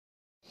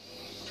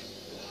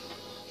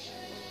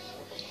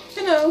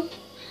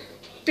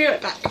Be right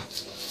back.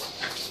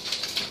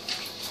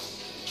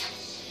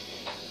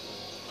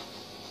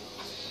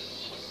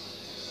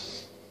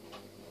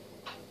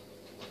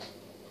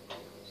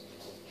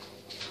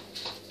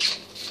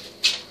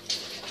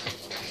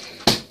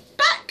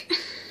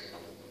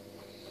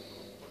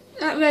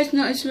 That red's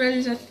not as red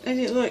as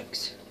it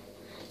looks.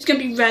 It's going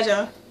to be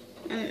redder.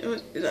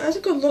 And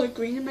I've got a lot of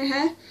green in my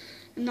hair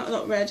and not a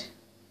lot of red.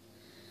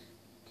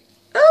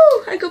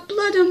 Oh, I got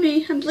blood on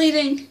me. I'm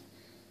bleeding.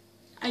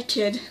 I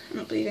kid. I'm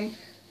not bleeding.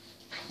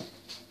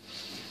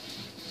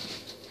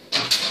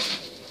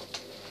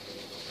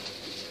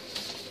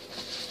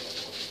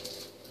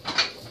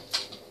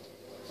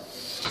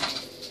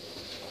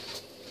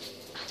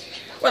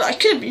 Well, I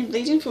could have been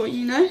bleeding for all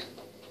you know.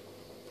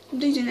 I'm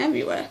bleeding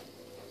everywhere.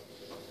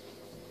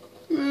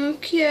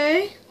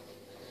 Okay.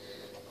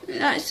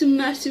 That's a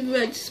massive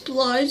red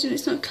splodge and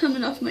it's not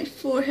coming off my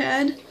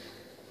forehead.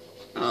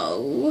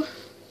 Oh.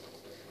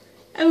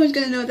 Everyone's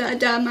gonna know that I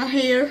dyed my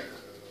hair.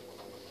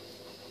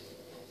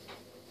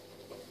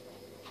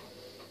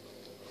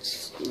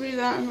 Screw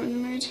that, I'm not in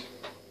the mood.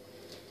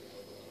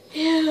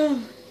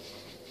 Ew.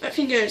 Wet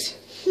fingers.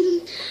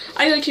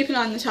 I gotta keep an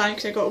eye on the time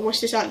because I gotta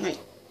wash this out in like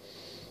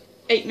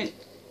 8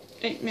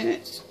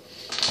 minutes.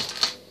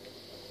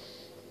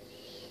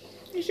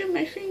 These are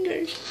my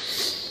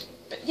fingers.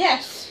 But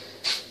yes.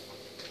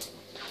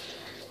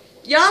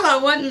 Y'all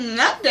are wanting an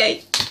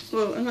update.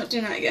 Well, I'm not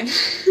doing that again.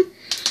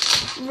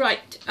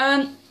 Right.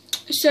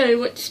 So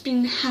what's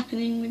been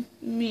happening with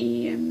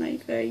me and my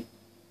very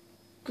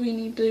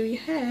greeny bluey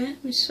hair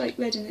with slight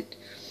red in it?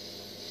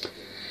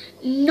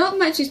 Not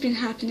much has been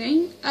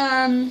happening.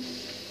 I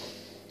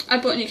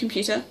bought a new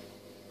computer.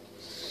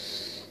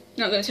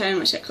 Not going to tell you how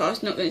much that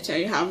cost, not going to tell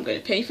you how I'm going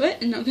to pay for it,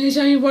 and not going to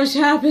tell you what's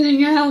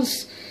happening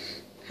else.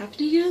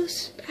 Happening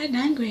else? Bad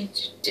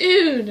language.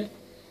 Dude!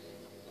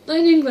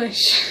 Learn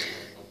English.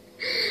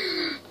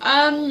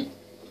 I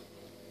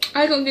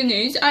got good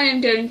news. I am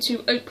going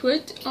to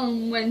Oakwood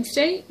on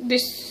Wednesday,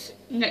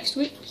 next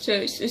week, so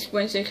it's this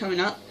Wednesday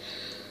coming up.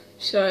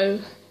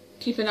 So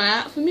keep an eye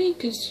out for me,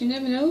 because you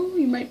never know,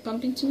 you might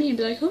bump into me and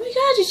be like, oh my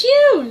god, it's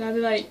you! And I'll be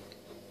like,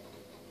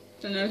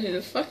 don't know who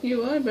the fuck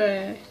you are,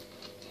 but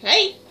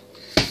hey!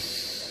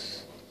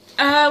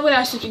 What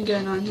else has been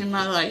going on in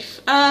my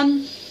life?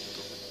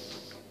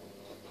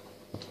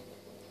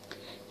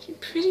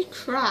 Pretty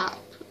crap,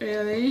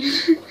 really.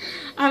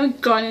 I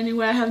haven't gone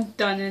anywhere, I haven't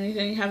done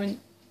anything, haven't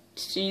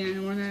seen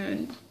anyone, I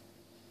haven't...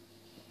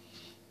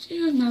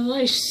 Dude, my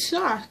life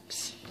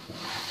sucks.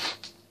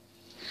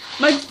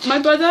 My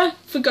brother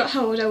forgot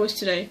how old I was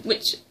today,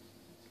 which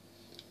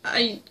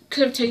I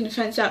could have taken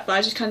offence at, but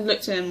I just kind of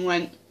looked at him and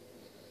went,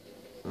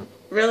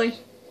 really?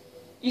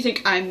 You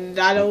think I'm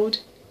that old?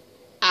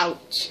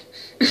 Ouch.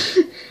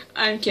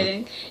 I'm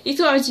kidding. He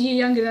thought I was a year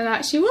younger than I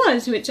actually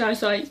was, which I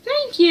was like,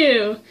 thank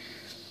you!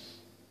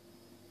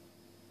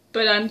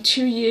 But I'm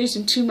 2 years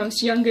and 2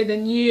 months younger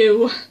than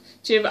you.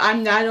 So if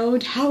I'm that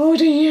old, how old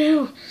are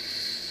you?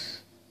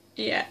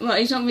 Yeah, well,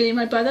 he's not really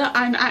my brother.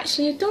 I'm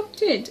actually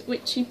adopted,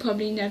 which you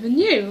probably never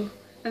knew.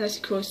 Unless,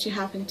 of course, you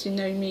happen to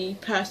know me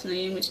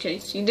personally, in which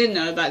case you didn't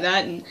know about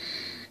that, and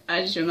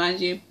I just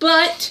remind you.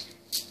 But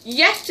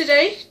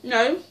yesterday,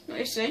 no, not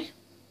yesterday,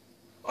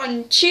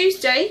 on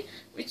Tuesday,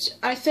 which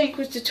I think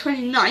was the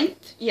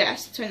 29th,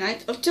 yes,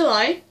 29th of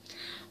July,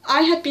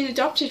 I had been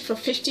adopted for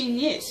 15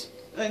 years.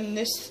 And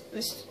this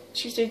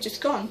Tuesday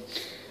just gone.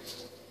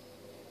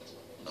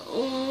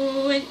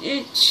 Oh,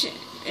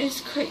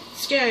 it's quite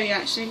scary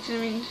actually, because I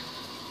mean,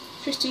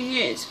 15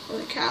 years,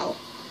 holy cow.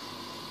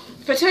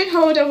 If I tell you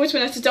how old I was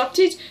when I was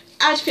adopted,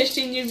 add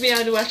 15, you'd be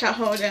able to work out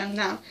how old I am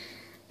now.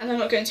 And I'm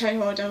not going to tell you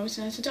how old I was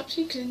when I was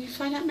adopted, because then you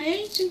find out my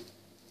age. And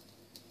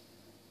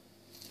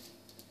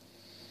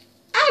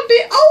I'm a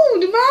bit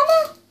old,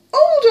 Mama!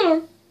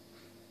 Older!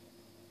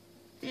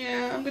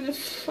 Yeah, I'm going to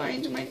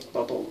find my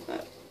bubble.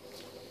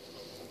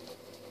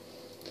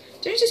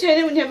 Don't you just hate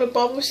it when you have a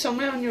bubble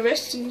somewhere on your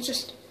wrist and you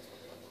just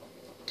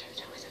don't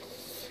know where the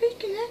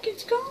freaking heck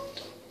it's gone?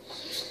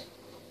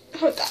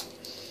 Hold that.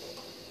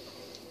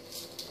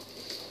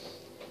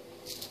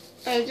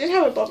 I did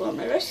have a bubble on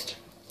my wrist.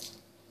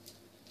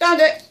 Found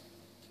it.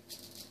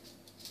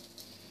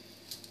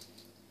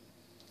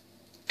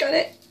 Got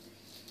it.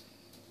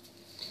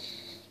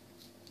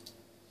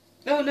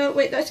 Oh no,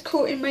 wait, that's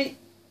caught in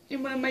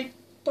one of my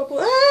bubble.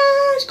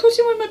 Ah, it's caught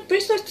in one of my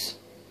bracelets.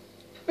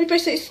 My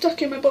bracelet is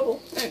stuck in my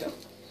bubble. There we go.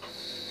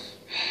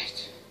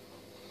 Right.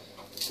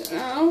 So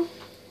now,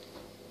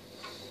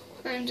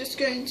 I'm just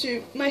going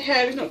to... My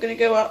hair is not going to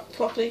go up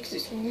properly because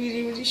it's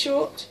really, really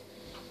short.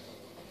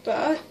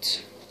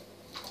 But,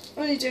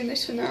 I'm only doing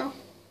this for now.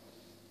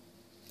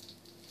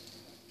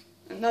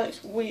 And that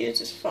looks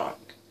weird as fuck.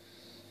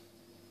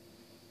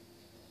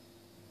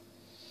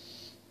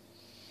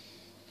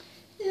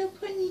 Little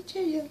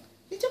ponytail.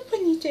 Little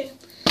ponytail.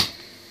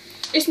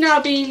 It's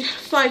now been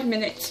 5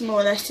 minutes,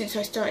 more or less, since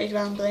I started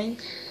rambling.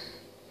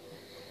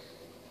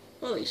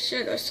 Holy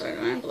shit, I started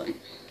rambling.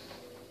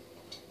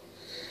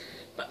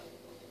 But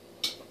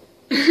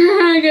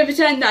I I'm going to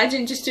pretend that I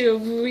didn't just do a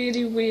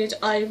really weird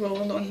eye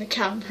roll on the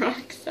camera,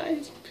 because that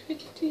is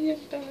pretty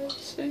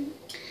embarrassing.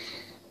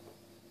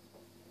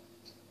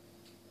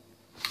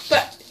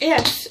 But,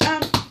 yes,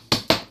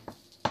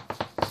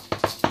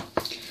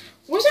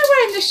 was I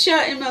wearing this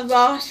shirt in my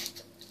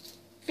last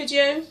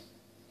video? I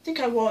think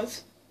I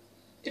was.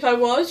 If I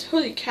was,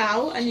 holy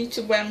cow, I need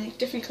to wear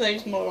different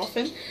clothes more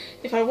often.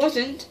 If I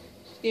wasn't,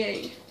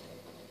 yay.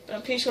 But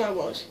I'm pretty sure I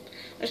was.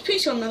 I was pretty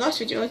sure in my last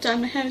video I dyed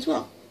my hair as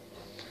well.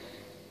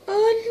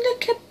 Oh,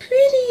 look how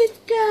pretty it's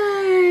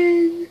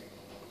gone.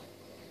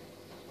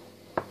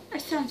 I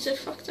sound so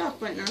fucked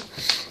up right now.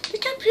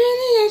 Look how pretty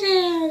it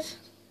is.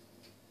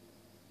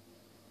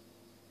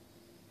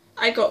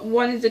 I got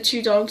one of the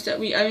 2 dogs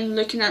that we own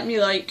looking at me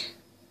like,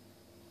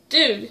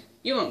 dude,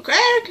 you want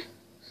Greg?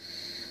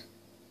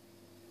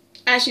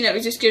 Actually, no, it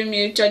was just giving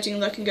me a judging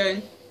look and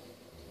going,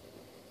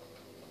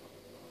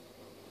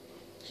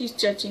 he's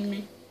judging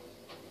me.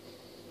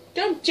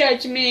 Don't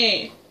judge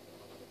me.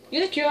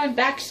 You look your own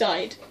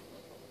backside.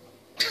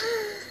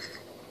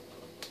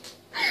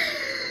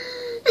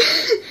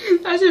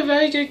 That's a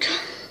very good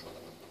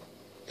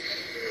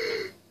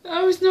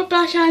I was not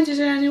backhanded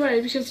in any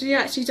way, because he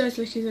actually does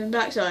look his own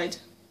backside.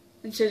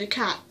 And so do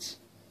cats.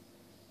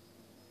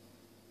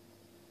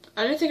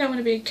 I don't think I want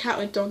to be a cat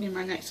or a dog in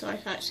my next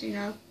life, actually,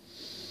 now.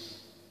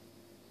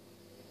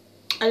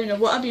 I don't know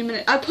what I'll be in a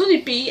minute. I'll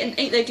probably be an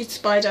 8-legged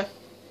spider.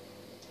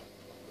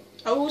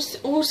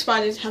 All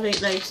spiders have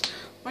 8 legs.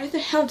 Why the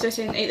hell did I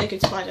say an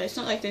 8-legged spider? It's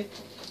not like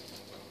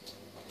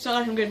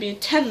I'm going to be a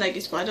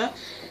 10-legged spider,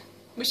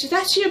 which is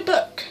actually a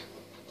book.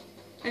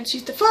 And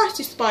she's the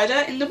fastest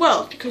spider in the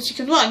world because she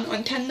can run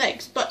on 10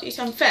 legs. But it's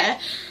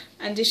unfair,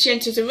 and if she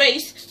enters a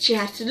race, she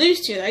has to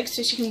lose 2 legs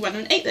so she can run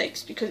on 8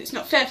 legs, because it's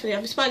not fair for the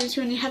other spiders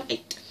who only have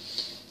 8.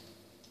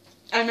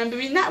 I remember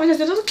reading that when I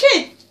was a little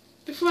kid,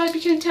 before I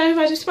became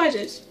terrified of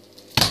spiders.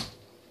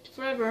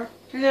 Forever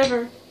and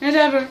ever and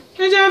ever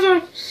and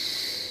ever.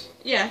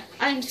 Yeah,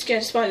 I'm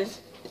scared of spiders.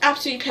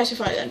 Absolutely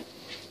petrified them.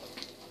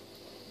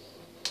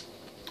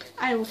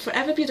 I will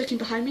forever be looking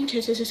behind me in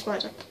case there's a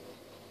spider.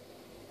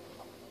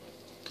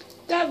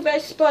 That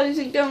red spot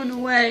isn't going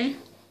away.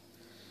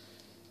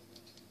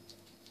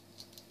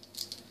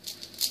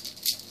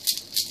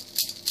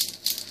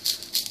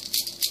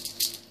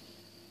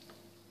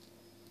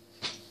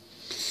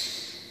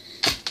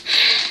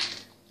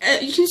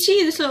 You can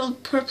see this little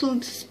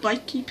purple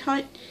spiky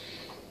part.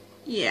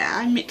 Yeah,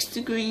 I mixed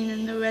the green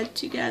and the red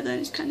together,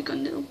 and it's kind of got a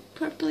little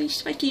purpley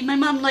spiky. My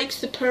mum likes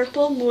the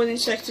purple more than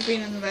she likes the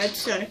green and the red,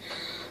 so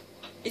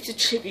it's a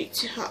tribute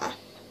to her.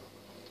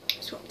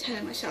 That's what I'm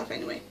telling myself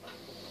anyway.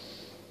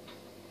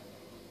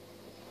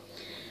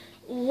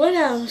 What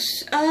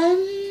else? I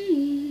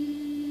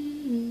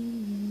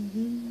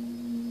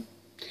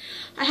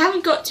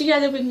haven't got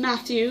together with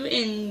Matthew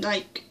in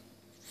like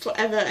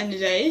forever and a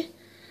day,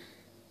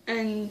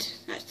 and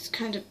that's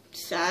kind of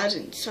sad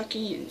and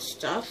sucky and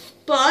stuff,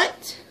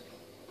 but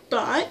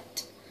I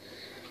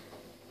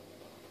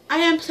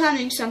am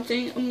planning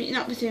something. I'm meeting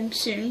up with him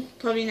soon,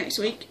 probably next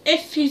week,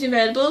 if he's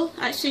available.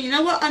 Actually, you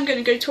know what, I'm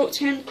going to go talk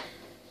to him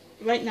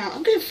right now.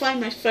 I'm going to find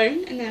my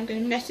phone, and then I'm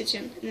going to message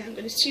him, and then I'm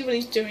going to see what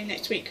he's doing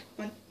next week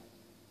on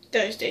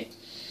Thursday,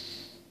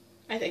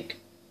 I think.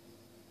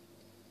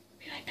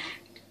 Be right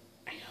back,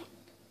 I hope.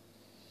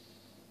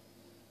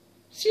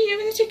 See you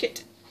in the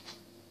ticket.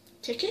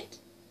 Ticket?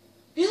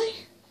 Really?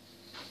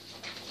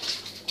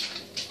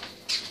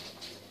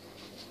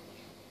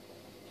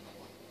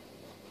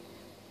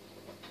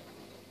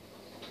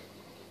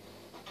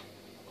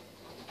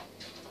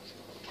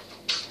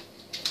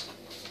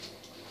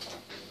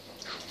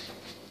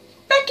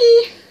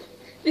 Becky!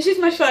 This is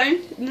my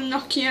phone, the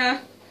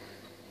Nokia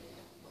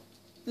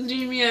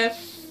Lumia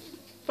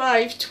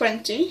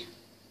 520.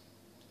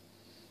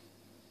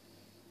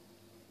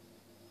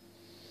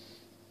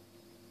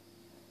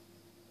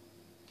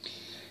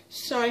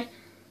 So,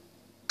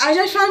 as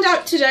I found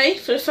out today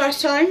for the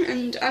first time,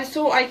 and I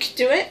thought I could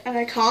do it, and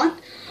I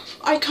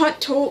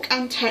can't talk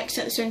and text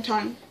at the same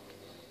time.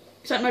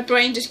 It's like my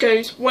brain just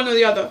goes one or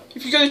the other.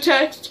 If you're going to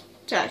text,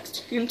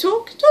 text. If you're going to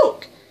talk,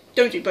 talk.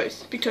 Don't do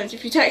both, because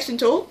if you text and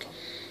talk,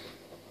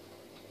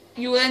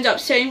 you will end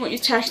up saying what you're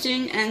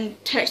texting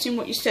and texting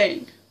what you're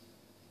saying.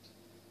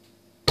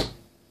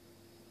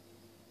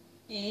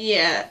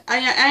 Yeah,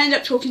 I end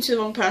up talking to the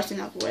wrong person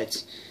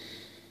afterwards.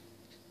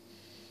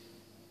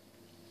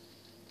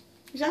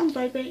 Is that on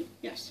vibrate?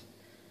 Yes.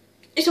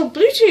 It's on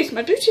Bluetooth.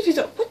 My Bluetooth is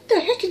up. What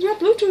the heck is my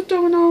Bluetooth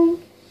going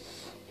on?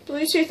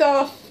 Bluetooth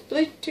off.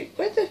 Bluetooth.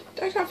 Where the?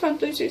 I can't find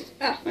Bluetooth.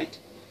 Ah, right.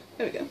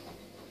 There we go.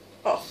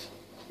 Off.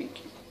 Thank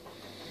you.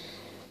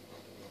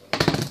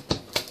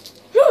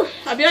 Whew.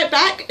 I'll be right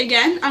back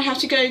again. I have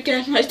to go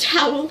get my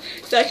towel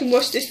so I can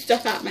wash this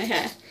stuff out of my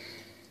hair.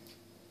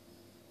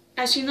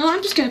 Actually, no,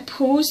 I'm just going to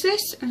pause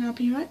this and I'll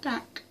be right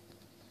back.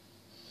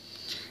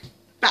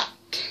 Back.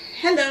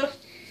 Hello.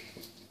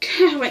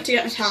 I went to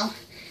get my towel.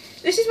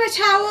 This is my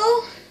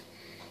towel.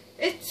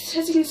 It's,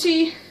 as you can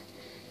see,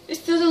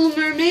 it's the Little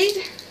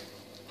Mermaid.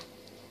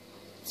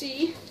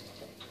 See?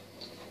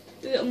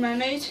 The Little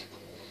Mermaid.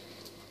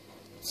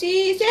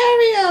 See, it's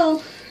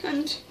Ariel!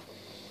 And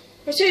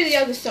I'll show you the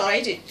other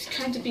side. It's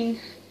kind of been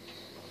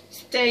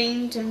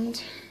stained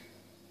and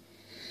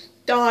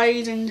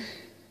dyed, and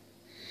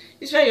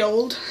it's very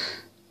old.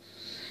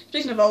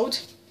 Speaking of old,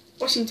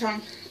 washing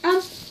time.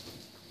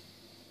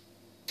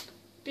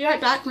 Be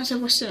right back once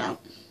I've washed it out.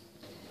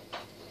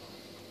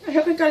 I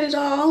hope I got it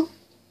all.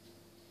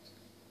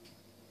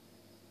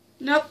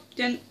 Nope,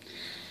 didn't.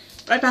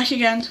 Right back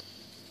again.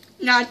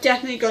 Now I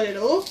definitely got it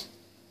all.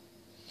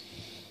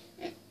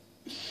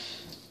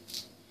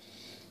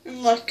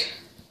 And look,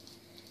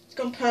 it's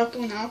gone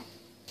purple now.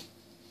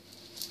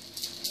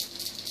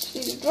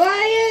 Need to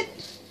dry it.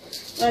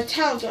 Well,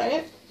 towel dry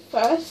it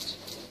first.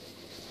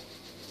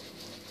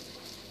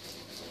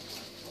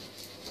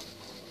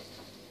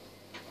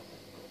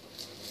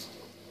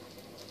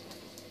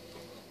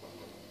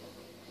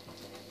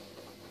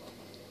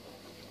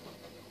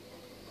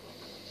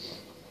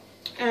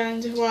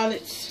 And while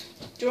it's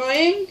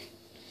drying,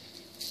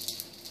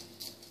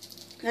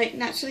 like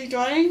naturally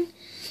drying,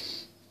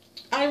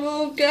 I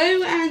will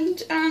go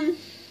and no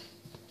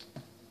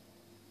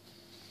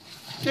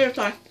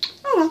reply.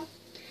 Oh well.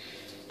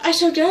 I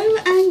shall go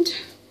and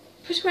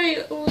put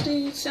away all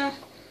these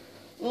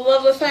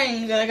lovely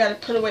things that I gotta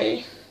put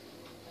away.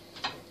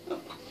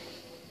 Oh.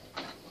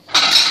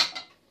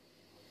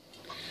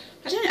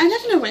 I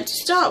never know when to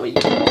start when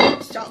you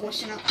start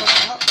washing up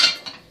pot.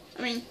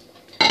 I mean,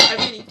 I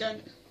really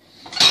don't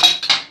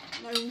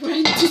know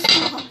when to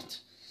start.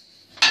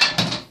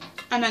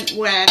 I meant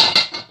where.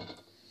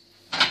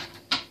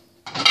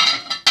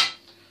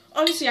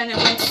 Obviously I know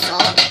when to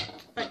start,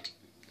 like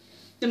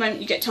the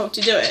moment you get told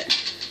to do it.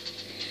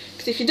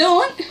 Because if you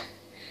don't,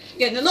 you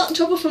get in a lot of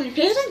trouble from your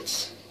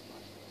parents.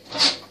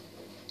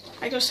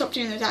 I gotta stop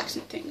doing those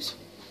accent things.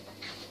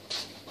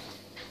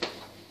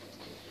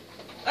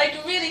 I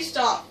can really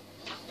start.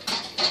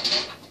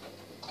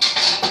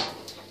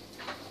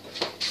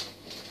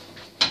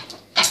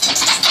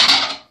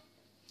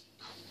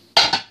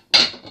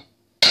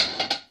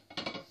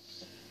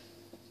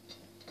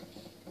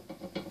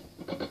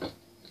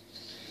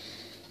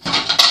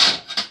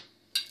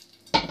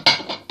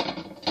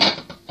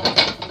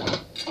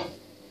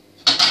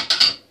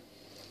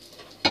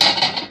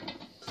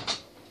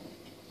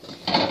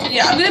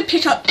 Yeah, I'm going to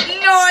pick up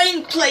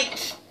 9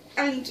 plates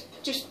and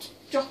just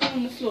drop them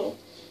on the floor.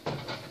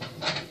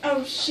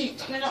 Oh shoot,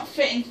 they're not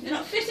fitting. They're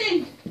not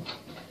fitting.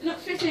 They're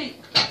not fitting.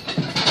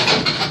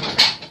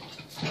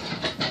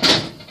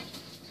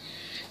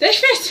 They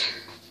fit.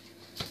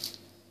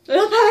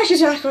 Little panic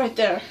attack right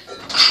there.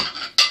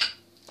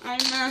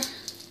 I'm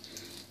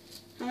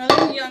a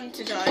little young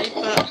to die,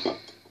 but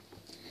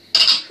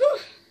whew.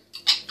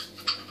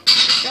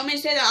 Don't mean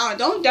to say that I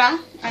don't die.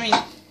 I mean,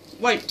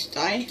 won't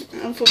die,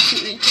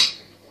 unfortunately.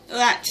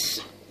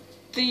 That's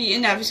the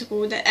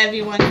inevitable that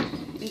everyone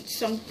at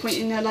some point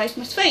in their life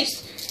must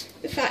face.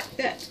 The fact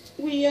that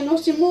we are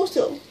not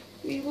immortal.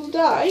 We will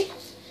die.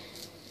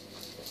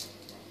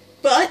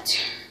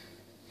 But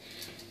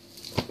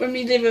when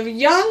we live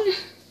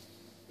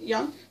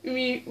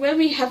when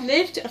we have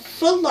lived a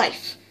full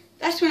life,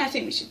 that's when I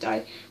think we should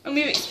die. When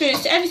we've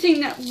experienced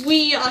everything that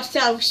we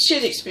ourselves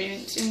should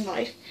experience in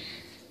life.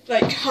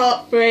 Like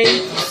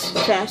heartbreaks,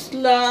 first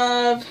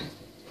love,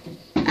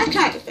 that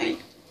kind of thing.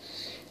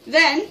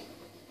 Then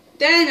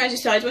I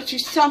decide, once we've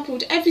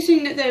sampled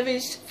everything that there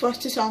is for us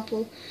to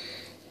sample,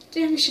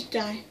 then we should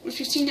die. Once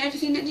we've seen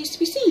everything that needs to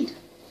be seen.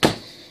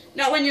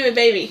 Not when you're a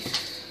baby.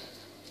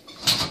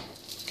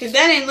 Because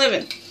that ain't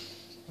living.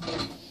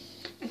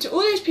 And to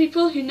all those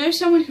people who know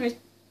someone who is...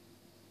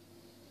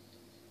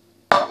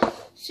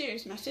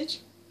 Serious message.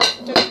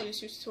 Don't hold a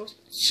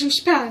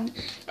saucepan.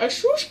 A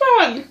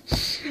saucepan!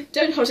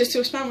 Don't hold a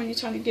saucepan when you're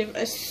trying to give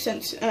a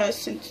sense...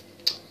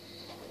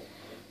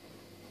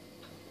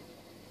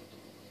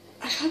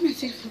 I can't even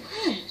think of the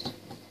word.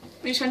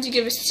 When you're trying to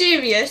give a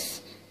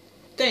serious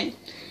thing.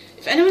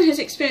 If anyone has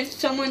experienced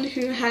someone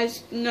who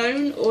has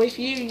known, or if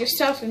you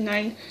yourself have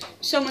known,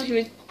 someone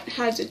who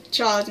has a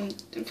child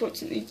and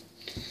unfortunately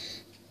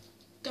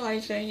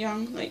died very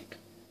young, like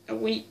a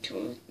week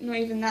or not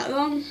even that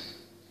long,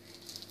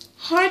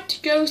 heart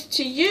goes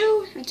to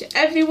you and to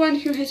everyone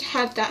who has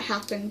had that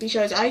happen,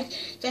 because that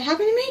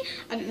happened to me.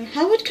 I don't know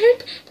how I would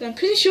cope, but I'm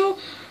pretty sure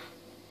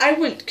I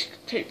wouldn't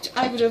cope.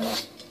 I would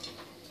have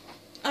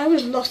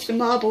lost the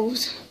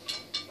marbles.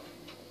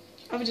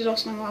 I would have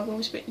lost my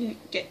marbles, but you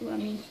get what I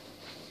mean.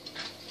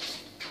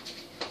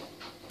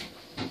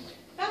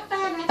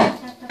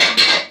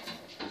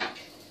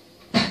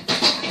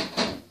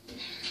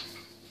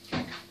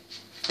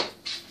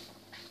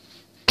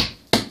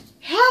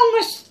 How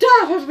much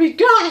stuff have we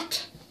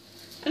got?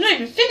 I'm not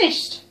even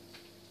finished.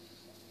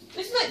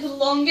 This is like the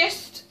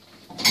longest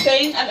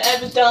thing I've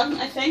ever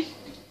done, I think.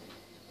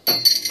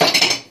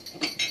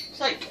 It's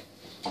like...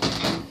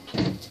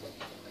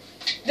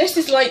 This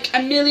is like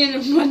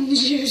 1,000,001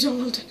 years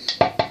old.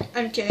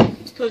 I'm kidding.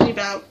 It's probably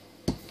about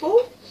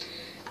 4.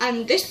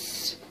 And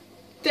this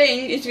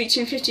thing is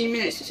reaching 15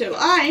 minutes. So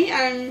I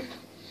am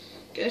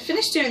going to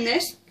finish doing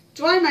this,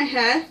 dry my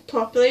hair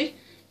properly,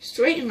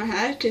 straighten my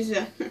hair, because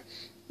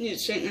need to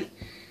straighten it.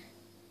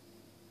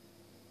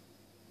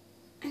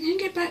 And then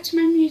get back to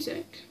my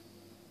music.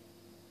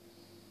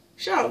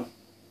 So,